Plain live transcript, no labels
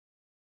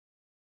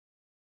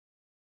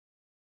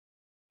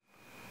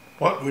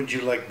What would you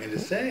like me to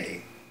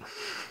say?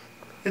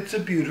 It's a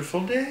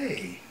beautiful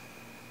day.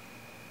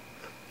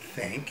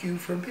 Thank you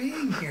for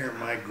being here,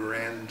 my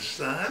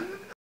grandson.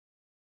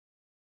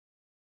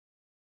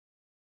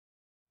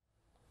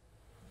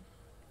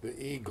 The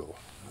eagle.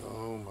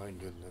 Oh my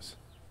goodness.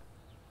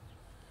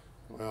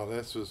 Well,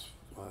 this was,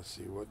 let's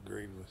see, what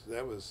grade was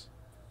that? Was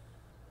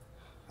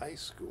high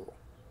school.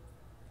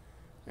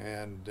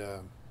 And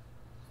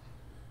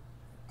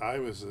I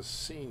was a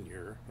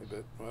senior,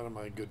 but one of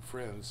my good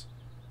friends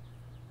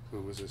who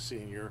was a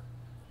senior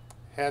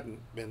hadn't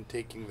been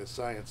taking the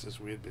sciences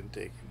we had been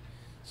taking.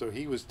 So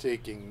he was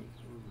taking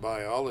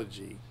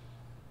biology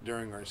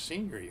during our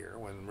senior year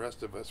when the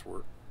rest of us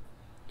were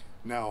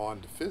now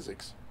on to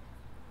physics.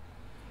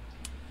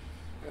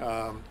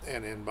 And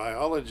in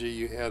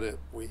biology,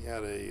 we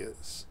had a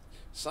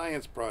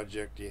science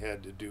project you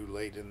had to do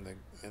late in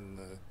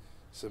the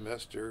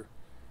semester,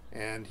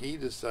 and he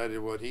decided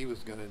what he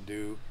was going to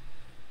do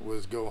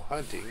was go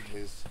hunting.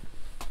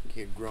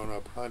 He had grown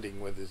up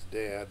hunting with his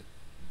dad,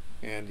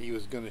 and he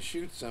was going to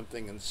shoot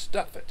something and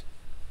stuff it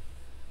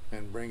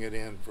and bring it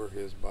in for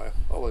his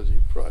biology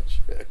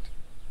project.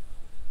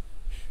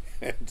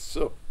 And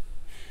so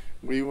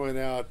we went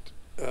out.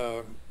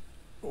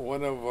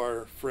 One of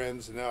our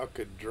friends now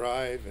could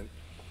drive and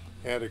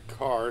had a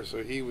car,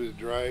 so he was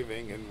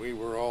driving and we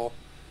were all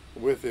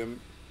with him,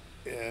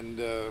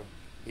 and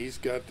he's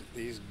got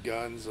these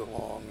guns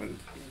along and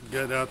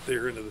got out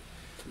there into the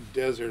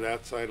desert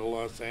outside of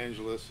Los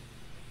Angeles,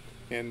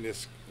 and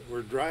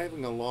we're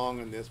driving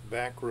along in this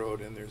back road,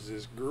 and there's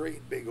this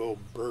great big old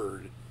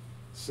bird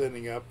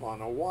sitting up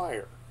on a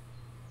wire.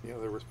 You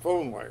know, there was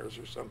phone wires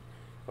or some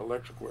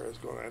electric wires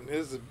going on.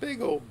 There's a big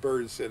old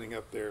bird sitting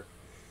up there.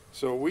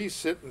 So we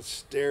sit and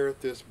stare at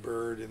this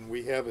bird, and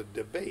we have a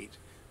debate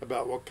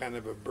about what kind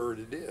of a bird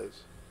it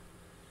is.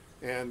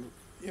 And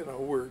you know,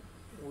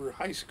 we're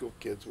high school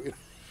kids.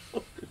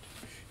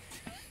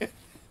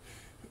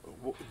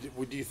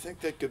 Do you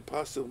think that could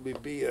possibly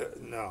be a?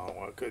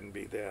 No, it couldn't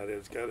be that.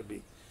 It's got to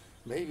be,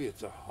 maybe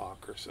it's a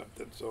hawk or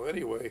something. So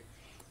anyway,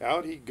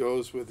 out he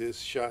goes with his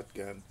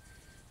shotgun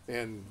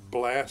and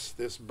blasts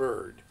this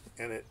bird,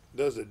 and it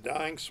does a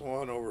dying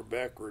swan over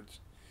backwards,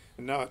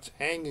 and now it's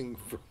hanging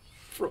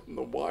from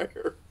the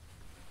wire,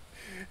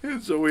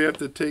 and so we have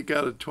to take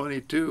out a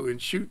 .22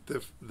 and shoot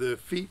the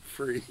feet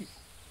free,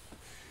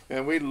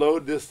 and we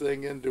load this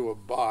thing into a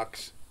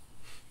box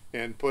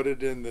and put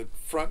it in the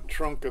front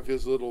trunk of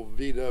his little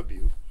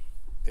VW,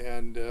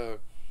 and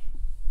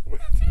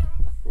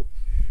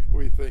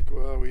we think,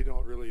 well, we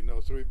don't really know,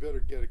 so we better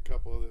get a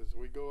couple of those.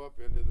 We go up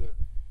into the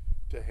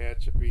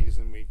Tehachapi's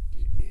and we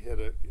get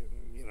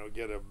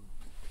a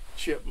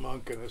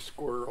chipmunk and a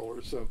squirrel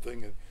or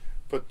something and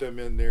put them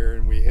in there,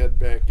 and we head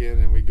back in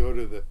and we go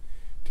to the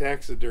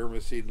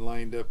taxidermist he'd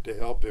lined up to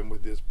help him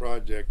with this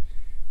project,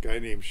 a guy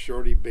named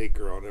Shorty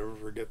Baker. I'll never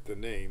forget the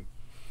name.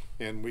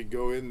 And we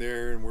go in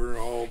there and we're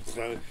all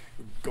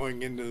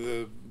going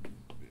into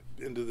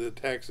the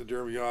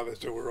taxidermy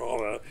office, and we're all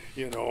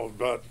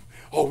about,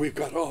 oh, we've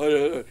got all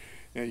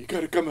and you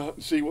got to come out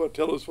and see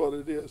tell us what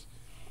it is.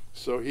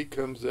 So he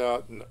comes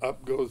out, and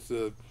up goes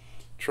the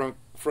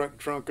front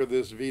trunk of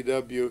this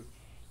VW,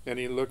 and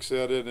he looks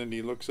at it, and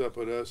he looks up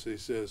at us, and he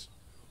says,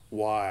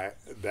 "Why,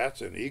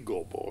 that's an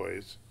eagle,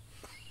 boys."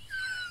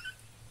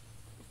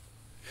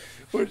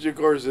 Which, of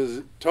course,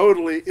 is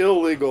totally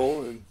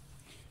illegal and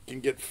can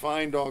get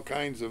fined all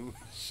kinds of.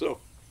 So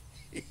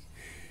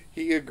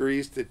he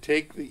agrees to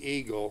take the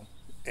eagle,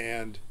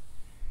 and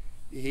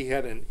he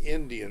had an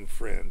Indian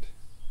friend,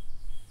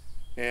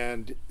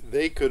 and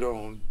they could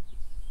own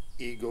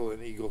eagle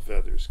and eagle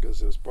feathers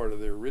because it was part of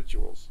their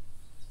rituals.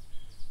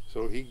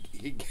 So he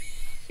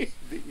gave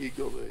the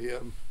eagle to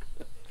him.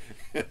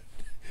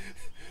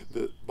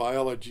 The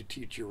biology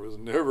teacher was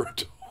never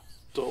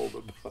told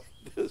about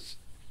this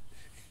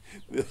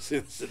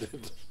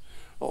incident.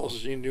 All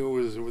she knew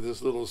was with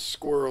this little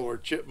squirrel or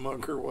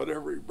chipmunk or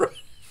whatever he brought.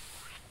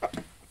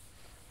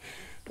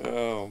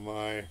 Oh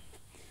my.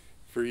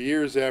 For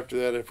years after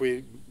that, if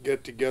we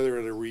get together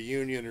at a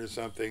reunion or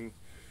something,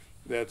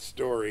 that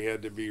story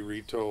had to be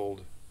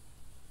retold.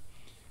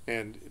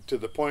 And to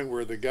the point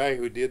where the guy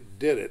who did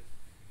it,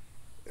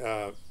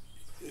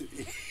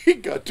 he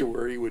got to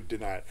where he would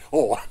deny it.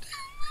 Oh,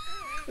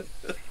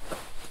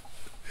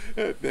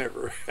 it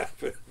never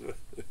happened.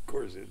 Of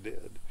course it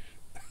did.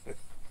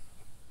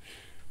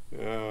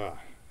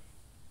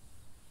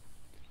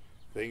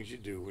 Things you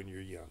do when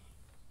you're young.